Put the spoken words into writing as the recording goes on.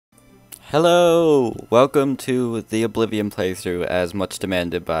Hello! Welcome to the Oblivion playthrough as much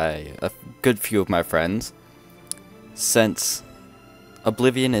demanded by a good few of my friends. Since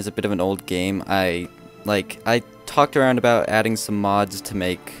Oblivion is a bit of an old game, I talked around about adding some mods to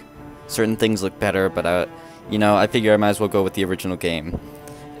make certain things look better, but I figure I might as well go with the original game.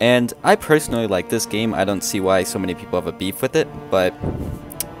 And I personally like this game. I don't see why so many people have a beef with it, but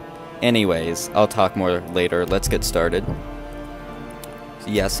anyways, I'll talk more later. Let's get started.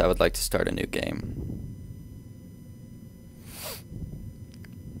 Yes, I would like to start a new game.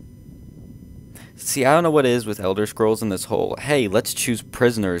 See, I don't know what it is with Elder Scrolls and this whole, hey, let's choose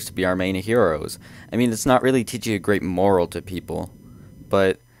prisoners to be our main heroes. I mean, it's not really teaching a great moral to people.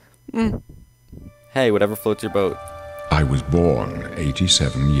 But, hey, whatever floats your boat. I was born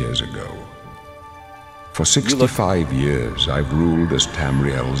 87 years ago. For 65 years, I've ruled as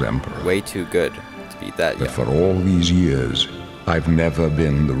Tamriel's emperor. Way too good to be that young. But for all these years, I've never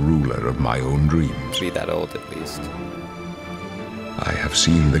been the ruler of my own dreams. To be that old, at least. I have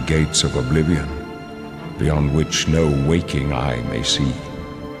seen the gates of Oblivion, beyond which no waking eye may see.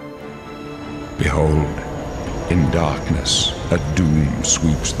 Behold, in darkness, a doom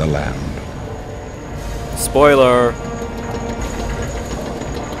sweeps the land. Spoiler!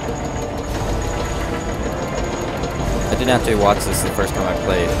 I didn't actually watch this the first time I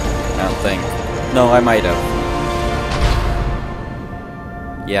played. I don't think. No, I might have.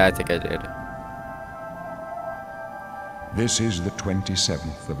 Yeah, I think I did. This is the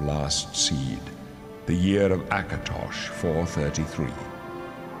 27th of last seed, the year of Akatosh 433.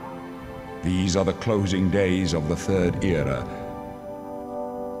 These are the closing days of the Third Era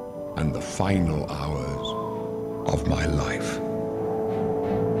and the final hours of my life.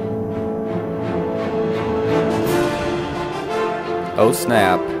 Oh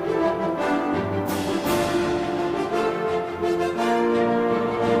snap.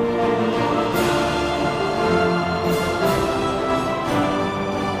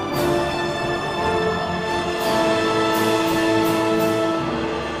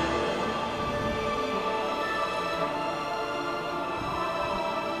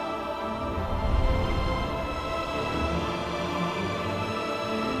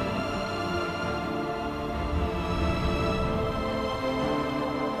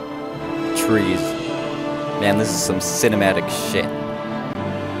 Trees. Man, this is some cinematic shit.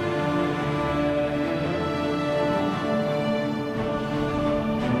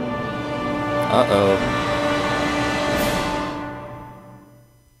 Uh-oh.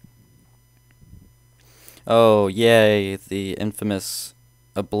 Oh, yay, the infamous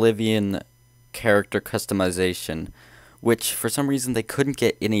Oblivion character customization, which for some reason they couldn't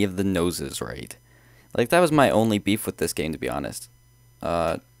get any of the noses right. Like, that was my only beef with this game, to be honest.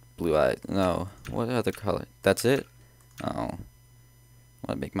 Blue eyes. No. What other color? That's it? Oh. I want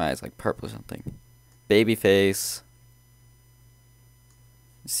to make my eyes like purple or something. Baby face.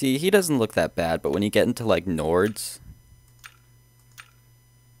 See, he doesn't look that bad, but when you get into like Nords,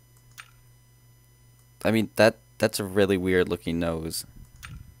 I mean that's a really weird looking nose.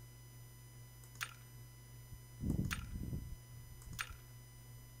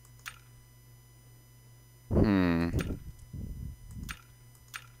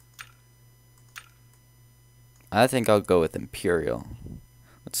 I think I'll go with Imperial.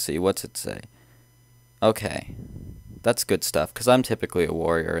 Let's see, what's it say? Okay. That's good stuff, because I'm typically a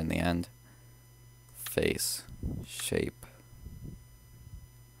warrior in the end. Face. Shape.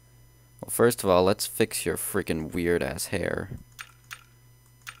 Well, first of all, let's fix your freaking weird-ass hair.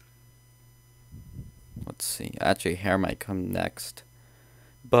 Let's see. Actually, hair might come next.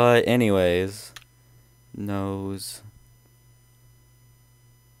 But anyways. Nose.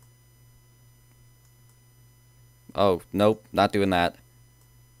 Oh, nope, not doing that.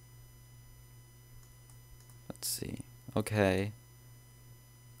 Let's see. Okay.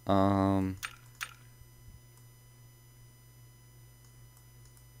 Now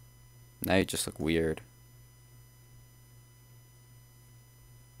you just look weird.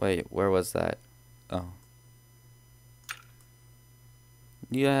 Wait, where was that? Oh.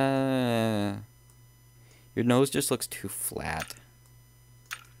 Yeah. Your nose just looks too flat.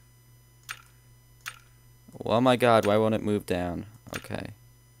 Oh my god, why won't it move down? Okay.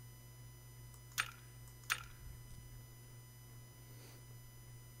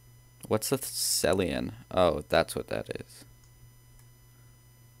 What's the Thessalian? Oh, that's what that is.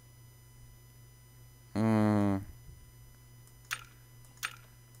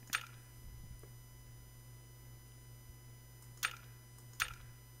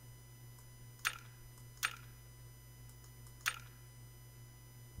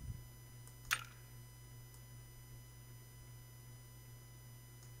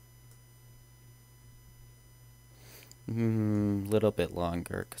 Little bit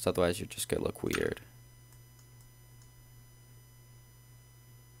longer, because otherwise you're just gonna look weird.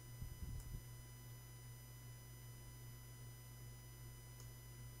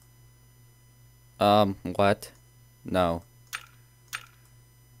 What? No.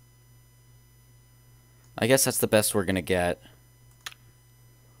 I guess that's the best we're gonna get.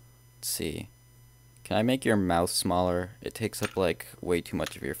 Let's see. Can I make your mouth smaller? It takes up, like, way too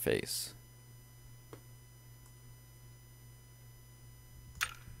much of your face.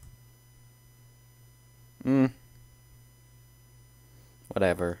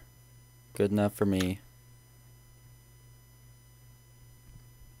 Whatever. Good enough for me.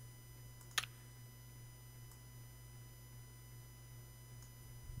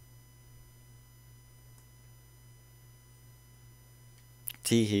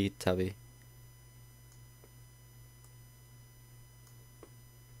 Tee-hee, Tubby.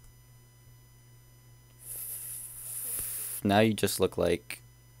 Now you just look like...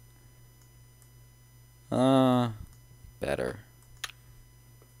 better.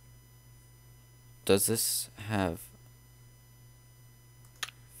 Does this have...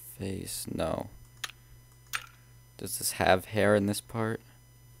 face? No. Does this have hair in this part?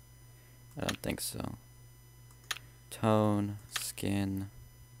 I don't think so. Tone, skin...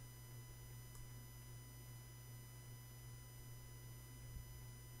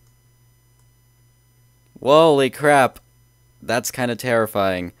 Holy crap! That's kind of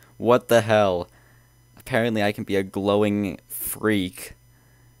terrifying. What the hell? Apparently I can be a glowing freak.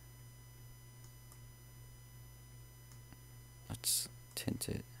 Let's tint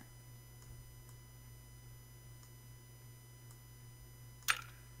it.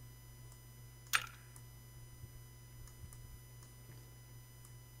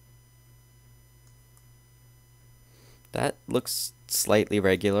 That looks slightly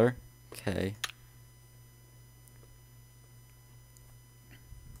regular. Okay.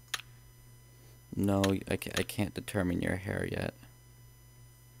 No, I can't determine your hair yet.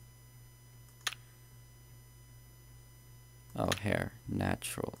 Oh, hair.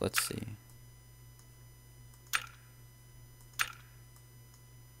 Natural. Let's see.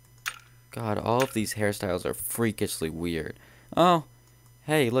 God, all of these hairstyles are freakishly weird. Oh,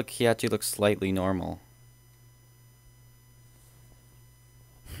 hey, look, he actually looks slightly normal.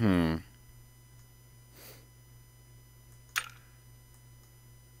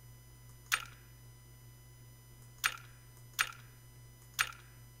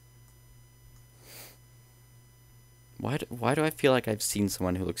 Why do I feel like I've seen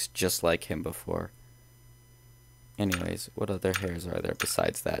someone who looks just like him before? Anyways, what other hairs are there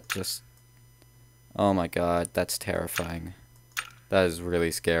besides that? Just... Oh my god, that's terrifying. That is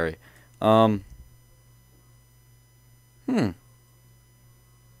really scary. Okay,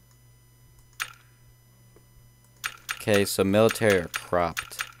 so military or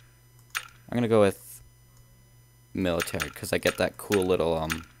cropped. I'm gonna go with military, because I get that cool little,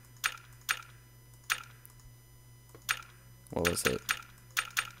 what was it?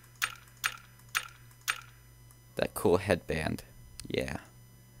 That cool headband. Yeah.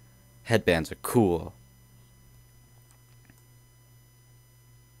 Headbands are cool.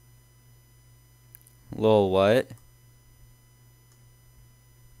 Lol, what?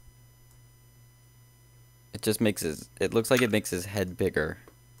 It just makes his... It looks like it makes his head bigger.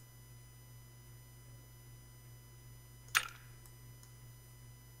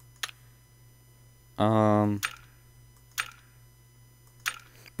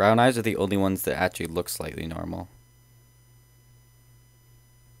 Brown eyes are the only ones that actually look slightly normal.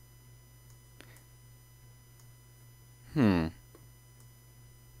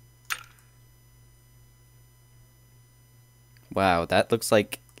 Wow, that looks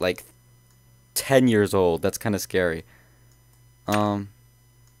like 10 years old. That's kind of scary. I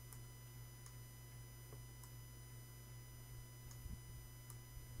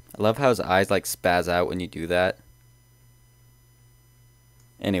love how his eyes like spaz out when you do that.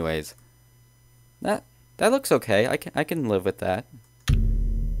 Anyways, that looks okay. I can live with that.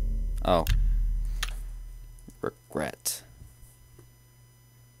 Oh. Regret.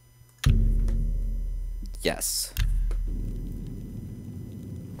 Yes.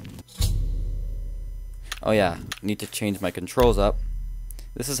 Oh yeah, need to change my controls up.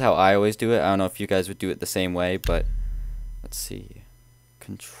 This is how I always do it. I don't know if you guys would do it the same way, but let's see.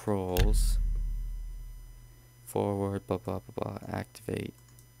 Controls. Forward, blah blah blah blah. Activate.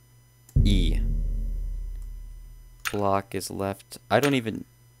 E. Block is left. I don't even...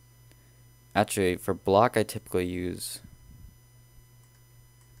 Actually, for block I typically use...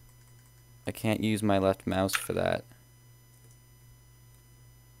 I can't use my left mouse for that.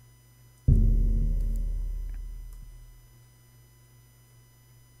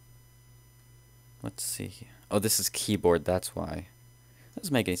 Let's see. Oh, this is keyboard, that's why.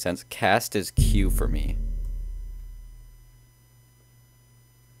 Doesn't make any sense. Cast is Q for me.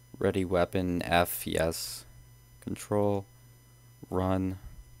 Ready weapon, F, yes. Control, run.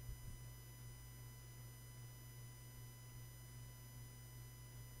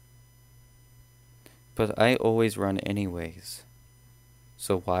 But I always run anyways.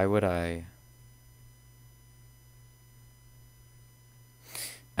 So why would I?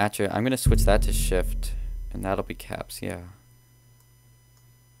 Actually, I'm going to switch that to shift. And that'll be caps, yeah.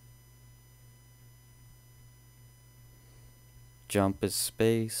 Jump is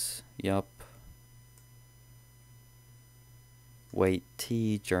space, yup. Wait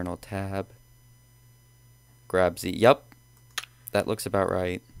T, journal tab. Grab Z, yup. That looks about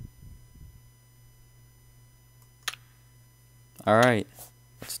right. Alright,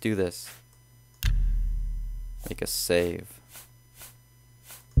 let's do this. Make a save.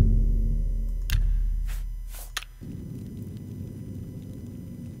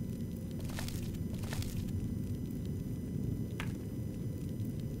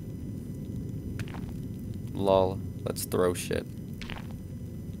 Lol, let's throw shit.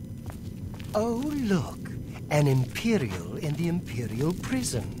 Oh, look. An Imperial in the Imperial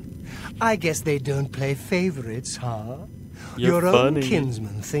prison. I guess they don't play favorites, huh? You're Your funny. own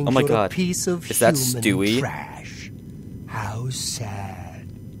kinsmen think Oh my you're God. a piece of Is that human Stewie? trash. How sad.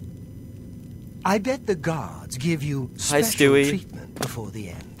 I bet the guards give you Hi, special Stewie. treatment before the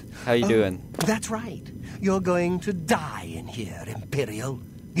end. How you doing? That's right. You're going to die in here, Imperial.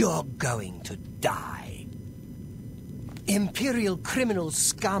 You're going to die. Imperial criminal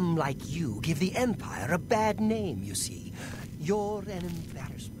scum like you give the Empire a bad name, you see. You're an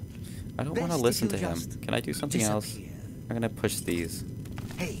embarrassment. I don't want to Best listen if to you him. just Can I do something else? disappear. I'm gonna push these.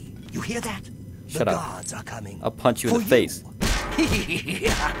 Hey, you hear that? Shut the up. guards are coming. I'll punch you in For the face.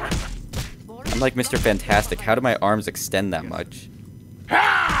 I'm like Mr. Fantastic. How do my arms extend that much? We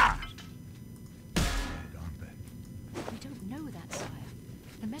don't know that, sire.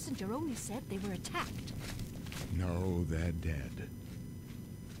 The messenger only said they were attacked. No, they're dead.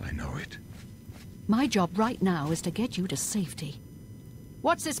 I know it. My job right now is to get you to safety.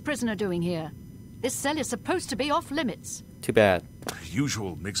 What's this prisoner doing here? This cell is supposed to be off limits. Too bad.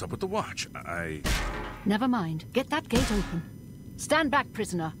 Usual mix-up with the watch. Never mind. Get that gate open. Stand back,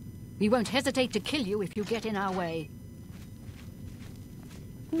 prisoner. We won't hesitate to kill you if you get in our way.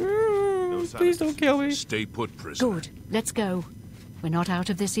 Please don't kill me. Stay put, prisoner. Good. Let's go. We're not out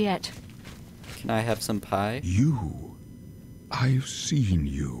of this yet. Can I have some pie? You. I've seen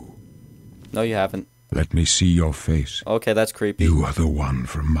you. No, you haven't. Let me see your face. Okay, that's creepy. You are the one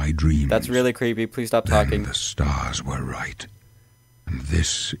from my dreams. That's really creepy. Please stop Then talking. the stars were right. And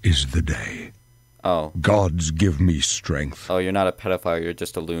this is the day. Oh. Gods give me strength. Oh, you're not a pedophile. You're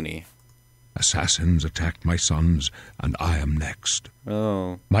just a loony. Assassins attacked my sons, and I am next.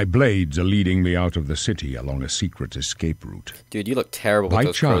 Oh. My blades are leading me out of the city along a secret escape route. Dude, you look terrible By with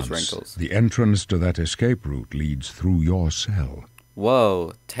those crow's chance, wrinkles. the entrance to that escape route leads through your cell.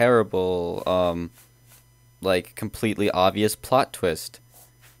 Whoa. Terrible, like, completely obvious plot twist.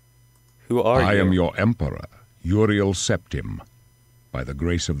 Who are you? I am your emperor, Uriel Septim. By the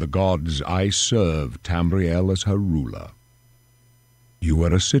grace of the gods, I serve Tamriel as her ruler. You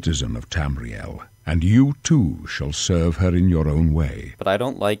are a citizen of Tamriel, and you too shall serve her in your own way. But I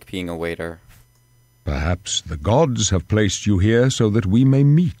don't like being a waiter. Perhaps the gods have placed you here so that we may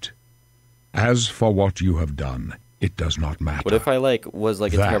meet. As for what you have done, it does not matter. What if I, like, was,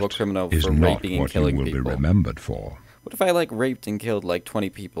 like, a That terrible criminal is for not raping and what you killing will people? be remembered for. What if I, like, raped and killed, like, 20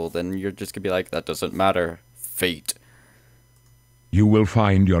 people? Then you're just gonna be like, that doesn't matter. Fate. You will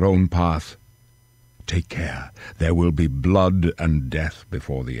find your own path. Take care. There will be blood and death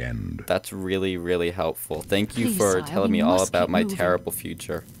before the end. That's really, really helpful. Thank you Please, for sire, telling we me all must about keep my moving. terrible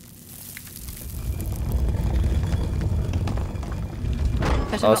future.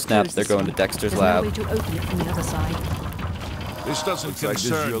 Better Oh, not snap, close they're this going to one. Dexter's There's lab. no way to open it from the other side. This doesn't Looks like this is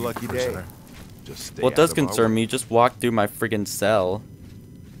concern your you, lucky day. prisoner. Just stay Well, it does out of our concern way. me. Just walk through my friggin' cell.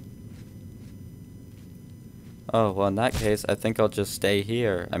 Oh, well, in that case, I think I'll just stay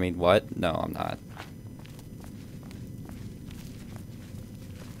here. I mean, what? No, I'm not.